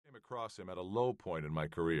across him at a low point in my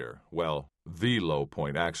career. Well, the low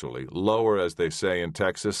point, actually. Lower, as they say in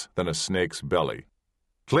Texas, than a snake's belly.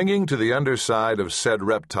 Clinging to the underside of said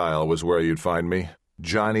reptile was where you'd find me,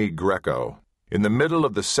 Johnny Greco, in the middle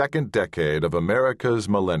of the second decade of America's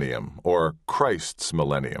millennium, or Christ's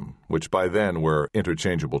millennium, which by then were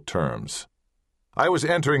interchangeable terms. I was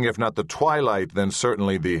entering, if not the twilight, then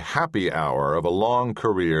certainly the happy hour of a long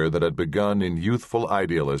career that had begun in youthful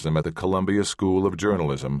idealism at the Columbia School of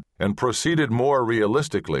Journalism and proceeded more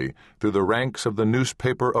realistically through the ranks of the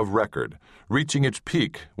newspaper of record, reaching its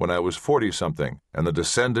peak when I was 40-something, and the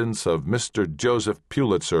descendants of Mr. Joseph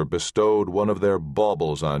Pulitzer bestowed one of their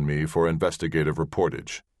baubles on me for investigative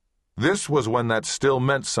reportage. This was when that still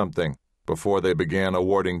meant something, before they began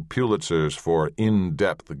awarding Pulitzers for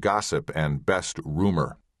in-depth gossip and best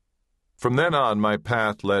rumor. From then on, my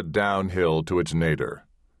path led downhill to its nadir,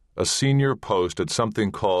 a senior post at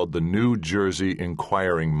something called the New Jersey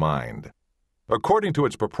Inquiring Mind. According to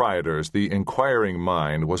its proprietors, the Inquiring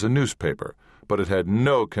Mind was a newspaper, but it had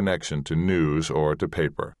no connection to news or to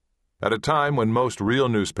paper. At a time when most real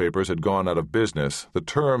newspapers had gone out of business, the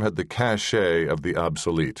term had the cachet of the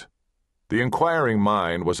obsolete. The Inquiring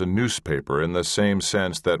Mind was a newspaper in the same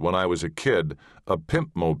sense that when I was a kid, a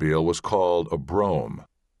pimpmobile was called a brome.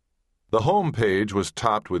 The home page was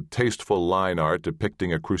topped with tasteful line art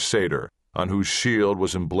depicting a crusader, on whose shield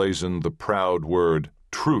was emblazoned the proud word,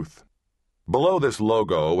 truth. Below this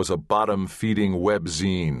logo was a bottom-feeding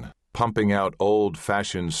webzine, pumping out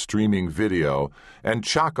old-fashioned streaming video, and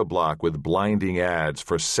chock-a-block with blinding ads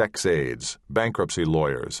for sex aids, bankruptcy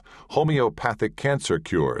lawyers, homeopathic cancer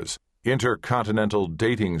cures, intercontinental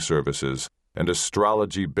dating services, and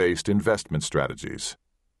astrology-based investment strategies.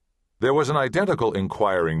 There was an identical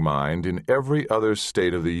Inquiring Mind in every other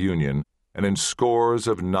state of the Union and in scores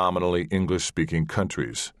of nominally English-speaking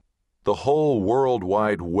countries. The whole World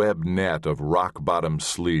Wide Web net of rock-bottom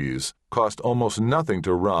sleaze cost almost nothing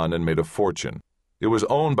to run and made a fortune. It was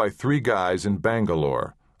owned by 3 guys in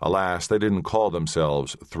Bangalore. Alas, they didn't call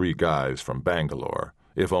themselves 3 guys from Bangalore,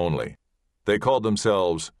 if only. They called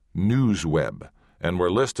themselves Newsweb, and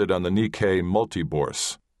were listed on the Nikkei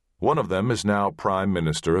Multibourse. One of them is now Prime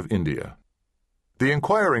Minister of India. The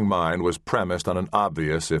Inquiring Mind was premised on an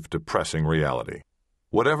obvious, if depressing, reality.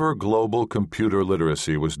 Whatever global computer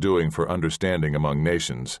literacy was doing for understanding among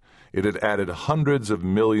nations, it had added hundreds of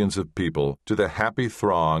millions of people to the happy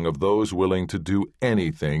throng of those willing to do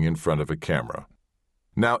anything in front of a camera.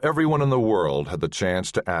 Now everyone in the world had the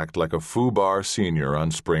chance to act like a FUBAR senior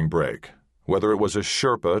on spring break. Whether it was a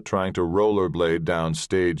Sherpa trying to rollerblade down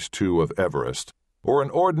Stage 2 of Everest, or an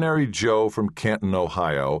ordinary Joe from Canton,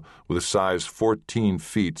 Ohio, with a size 14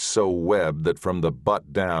 feet so webbed that from the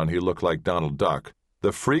butt down he looked like Donald Duck,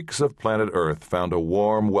 the freaks of planet Earth found a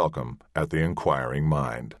warm welcome at the Inquiring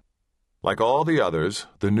Mind. Like all the others,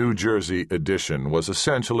 the New Jersey edition was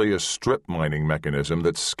essentially a strip mining mechanism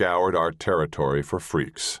that scoured our territory for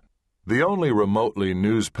freaks. The only remotely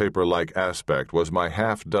newspaper-like aspect was my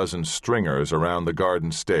half-dozen stringers around the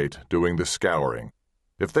Garden State doing the scouring.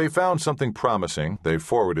 If they found something promising, they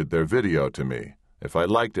forwarded their video to me. If I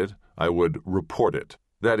liked it, I would report it.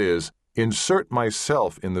 That is, insert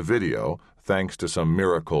myself in the video, thanks to some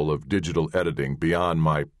miracle of digital editing beyond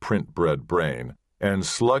my print-bred brain, and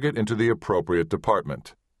slug it into the appropriate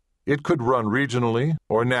department. It could run regionally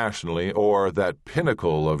or nationally or, that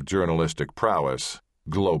pinnacle of journalistic prowess,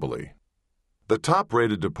 globally. The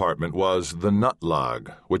top-rated department was the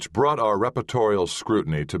Nutlog, which brought our reportorial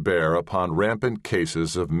scrutiny to bear upon rampant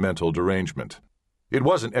cases of mental derangement. It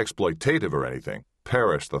wasn't exploitative or anything.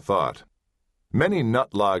 Perish the thought. Many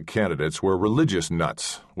Nutlog candidates were religious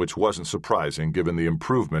nuts, which wasn't surprising given the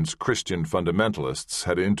improvements Christian fundamentalists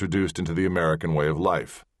had introduced into the American way of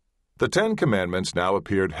life. The 10 Commandments now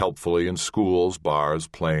appeared helpfully in schools, bars,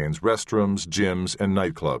 planes, restrooms, gyms, and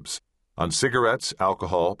nightclubs. On cigarettes,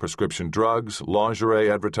 alcohol, prescription drugs,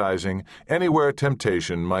 lingerie advertising, anywhere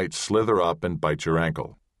temptation might slither up and bite your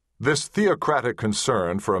ankle. This theocratic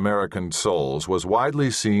concern for American souls was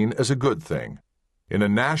widely seen as a good thing. In a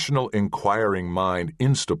national Inquiring Mind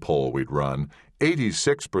Instapoll we'd run,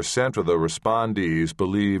 86% of the respondees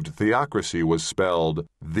believed theocracy was spelled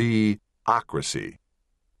the-ocracy.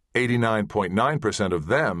 89.9% of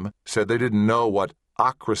them said they didn't know what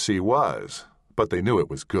ocracy was, but they knew it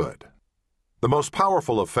was good. The most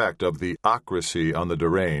powerful effect of the ocracy on the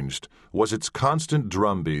deranged was its constant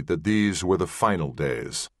drumbeat that these were the final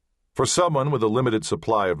days. For someone with a limited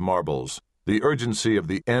supply of marbles, the urgency of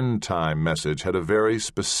the end-time message had a very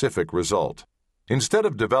specific result. Instead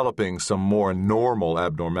of developing some more normal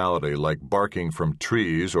abnormality like barking from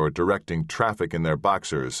trees or directing traffic in their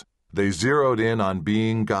boxers, They zeroed in on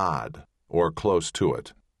being God, or close to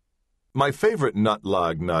it. My favorite nut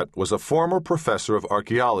was a former professor of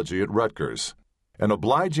archaeology at Rutgers. An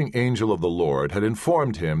obliging angel of the Lord had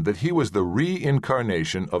informed him that he was the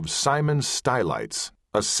reincarnation of Simon Stylites,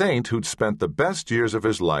 a saint who'd spent the best years of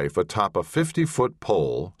his life atop a 50-foot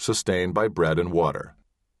pole sustained by bread and water.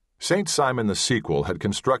 St. Simon the Sequel had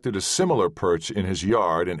constructed a similar perch in his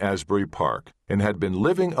yard in Asbury Park and had been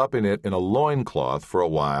living up in it in a loincloth for a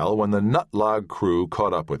while when the Nutlog crew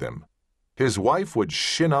caught up with him. His wife would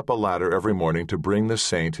shin up a ladder every morning to bring the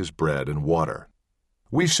saint his bread and water.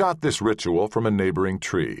 We shot this ritual from a neighboring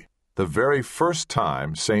tree. The very first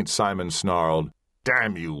time St. Simon snarled,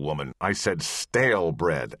 "Damn you, woman, I said stale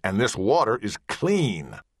bread, and this water is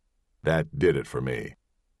clean." That did it for me.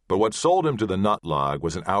 But what sold him to the Nutlog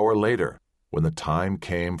was an hour later, when the time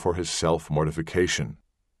came for his self-mortification.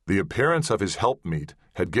 The appearance of his helpmeet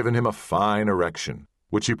had given him a fine erection,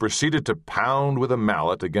 which he proceeded to pound with a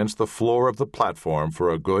mallet against the floor of the platform for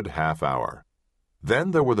a good half hour.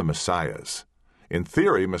 Then there were the messiahs. In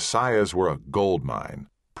theory, messiahs were a gold mine.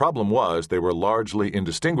 Problem was, they were largely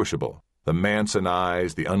indistinguishable. The Manson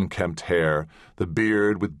eyes, the unkempt hair, the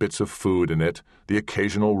beard with bits of food in it, the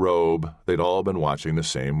occasional robe, they'd all been watching the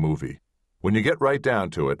same movie. When you get right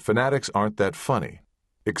down to it, fanatics aren't that funny.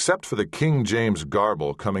 Except for the King James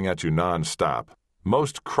garble coming at you non-stop,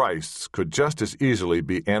 most Christs could just as easily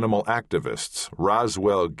be animal activists,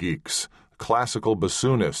 Roswell geeks, classical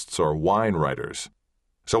bassoonists, or wine writers.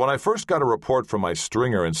 So when I first got a report from my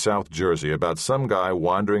stringer in South Jersey about some guy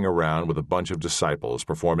wandering around with a bunch of disciples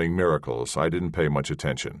performing miracles, I didn't pay much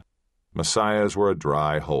attention. Messiahs were a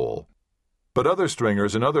dry hole. But other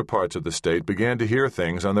stringers in other parts of the state began to hear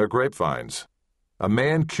things on their grapevines. A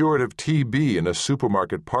man cured of TB in a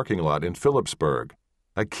supermarket parking lot in Phillipsburg.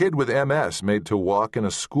 A kid with MS made to walk in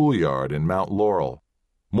a schoolyard in Mount Laurel.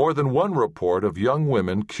 More than one report of young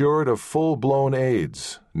women cured of full-blown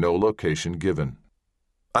AIDS, no location given.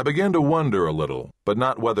 I began to wonder a little, but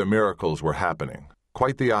not whether miracles were happening.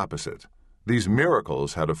 Quite the opposite. These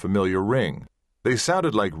miracles had a familiar ring. They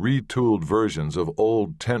sounded like retooled versions of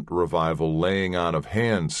old tent revival laying on of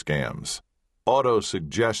hand scams.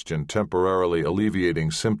 Auto-suggestion temporarily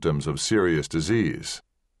alleviating symptoms of serious disease.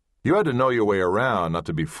 You had to know your way around not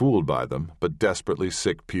to be fooled by them, but desperately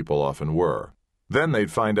sick people often were. Then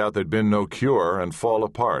they'd find out there'd been no cure and fall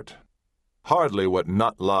apart. Hardly what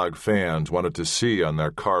Nutlog fans wanted to see on their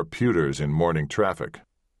car pewters in morning traffic.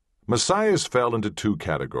 Messiahs fell into two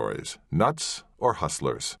categories, nuts or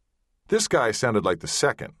hustlers. This guy sounded like the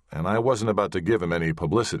second, and I wasn't about to give him any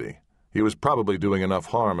publicity. He was probably doing enough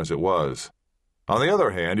harm as it was. On the other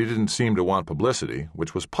hand, he didn't seem to want publicity,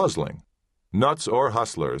 which was puzzling. Nuts or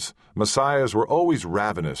hustlers, messiahs were always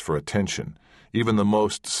ravenous for attention. Even the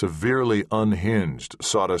most severely unhinged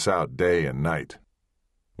sought us out day and night.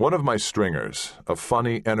 One of my stringers, a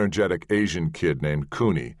funny, energetic Asian kid named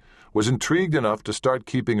Cooney, was intrigued enough to start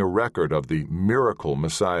keeping a record of the miracle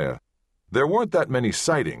messiah. There weren't that many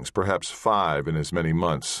sightings, perhaps 5 in as many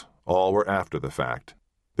months. All were after the fact.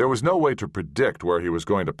 There was no way to predict where he was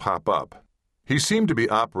going to pop up. He seemed to be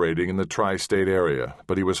operating in the tri-state area,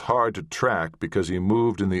 but he was hard to track because he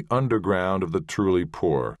moved in the underground of the truly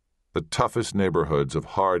poor, the toughest neighborhoods of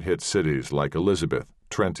hard-hit cities like Elizabeth,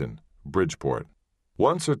 Trenton, Bridgeport.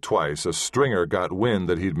 Once or twice a stringer got wind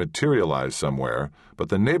that he'd materialized somewhere, but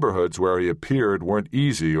the neighborhoods where he appeared weren't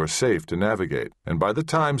easy or safe to navigate, and by the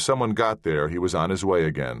time someone got there he was on his way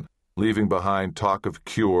again, leaving behind talk of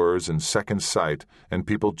cures and second sight and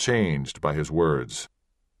people changed by his words.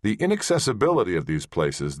 The inaccessibility of these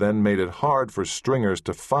places then made it hard for stringers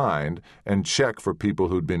to find and check for people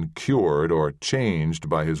who'd been cured or changed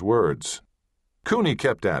by his words. Cooney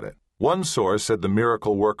kept at it. One source said the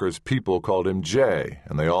miracle worker's people called him Jay,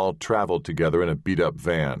 and they all traveled together in a beat-up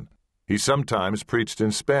van. He sometimes preached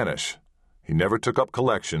in Spanish. He never took up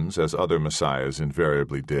collections, as other messiahs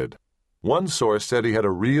invariably did. One source said he had a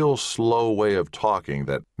real slow way of talking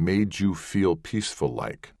that made you feel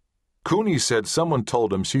peaceful-like. Cooney said someone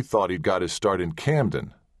told him she thought he'd got his start in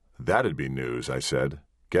Camden. That'd be news, I said.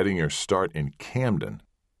 Getting your start in Camden.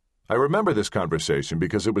 I remember this conversation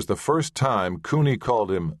because it was the first time Cooney called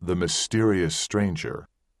him the mysterious stranger.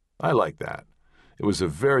 I liked that. It was a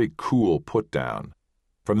very cool put-down.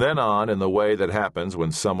 From then on, in the way that happens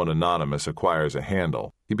when someone anonymous acquires a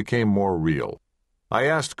handle, he became more real. I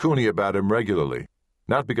asked Cooney about him regularly,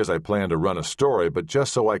 not because I planned to run a story, but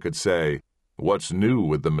just so I could say, "What's new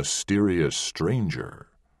with the mysterious stranger?"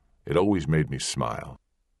 It always made me smile.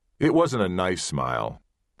 It wasn't a nice smile.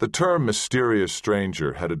 The term mysterious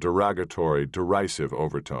stranger had a derogatory, derisive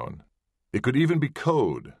overtone. It could even be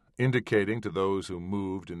code, indicating to those who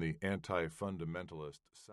moved in the anti-fundamentalist